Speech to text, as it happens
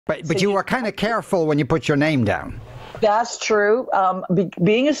But you were kind of careful when you put your name down. That's true.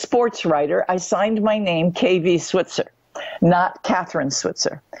 Being a sports writer, I signed my name KV Switzer, not Katherine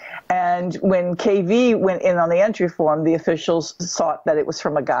Switzer. And when KV went in on the entry form, the officials thought that it was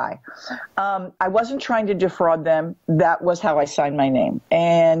from a guy. I wasn't trying to defraud them. That was how I signed my name.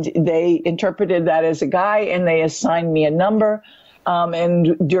 And they interpreted that as a guy, and they assigned me a number.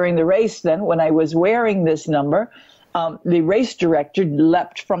 And during the race then, when I was wearing this number, the race director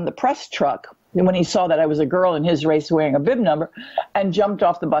leapt from the press truck when he saw that I was a girl in his race wearing a bib number, and jumped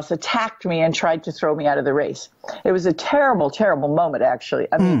off the bus, attacked me, and tried to throw me out of the race. It was a terrible, terrible moment, actually.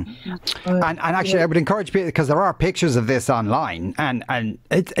 I mean, and actually, I would encourage people, because there are pictures of this online, and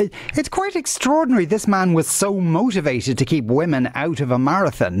it's quite extraordinary. This man was so motivated to keep women out of a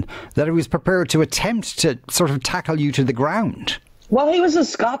marathon that he was prepared to attempt to sort of tackle you to the ground. Well, he was a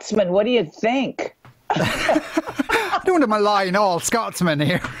Scotsman. What do you think? I don't want to malign all Scotsmen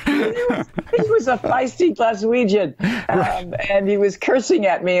here. He was a feisty Glaswegian, and he was cursing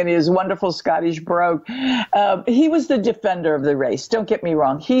at me in his wonderful Scottish brogue. He was the defender of the race. Don't get me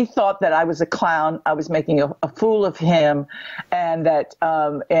wrong. He thought that I was a clown. I was making a fool of him, and that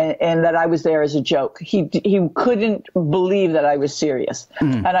that I was there as a joke. He couldn't believe that I was serious,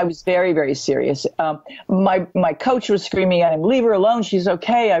 and I was very, very serious. My coach was screaming at him, "Leave her alone. She's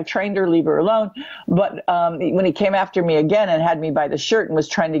okay. I've trained her. Leave her alone." But when he came after me again and had me by the shirt and was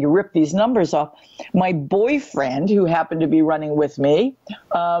trying to rip these numbers off, my boyfriend, who happened to be running with me,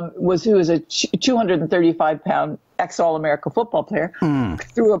 who was a 235-pound ex-All-America football player,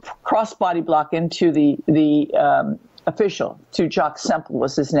 threw a crossbody block into the official, to Jock Semple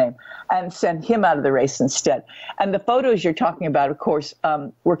was his name, and sent him out of the race instead. And the photos you're talking about, of course,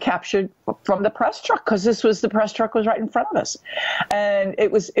 were captured from the press truck, because the press truck was right in front of us. And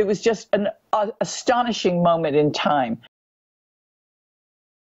it was just an astonishing moment in time.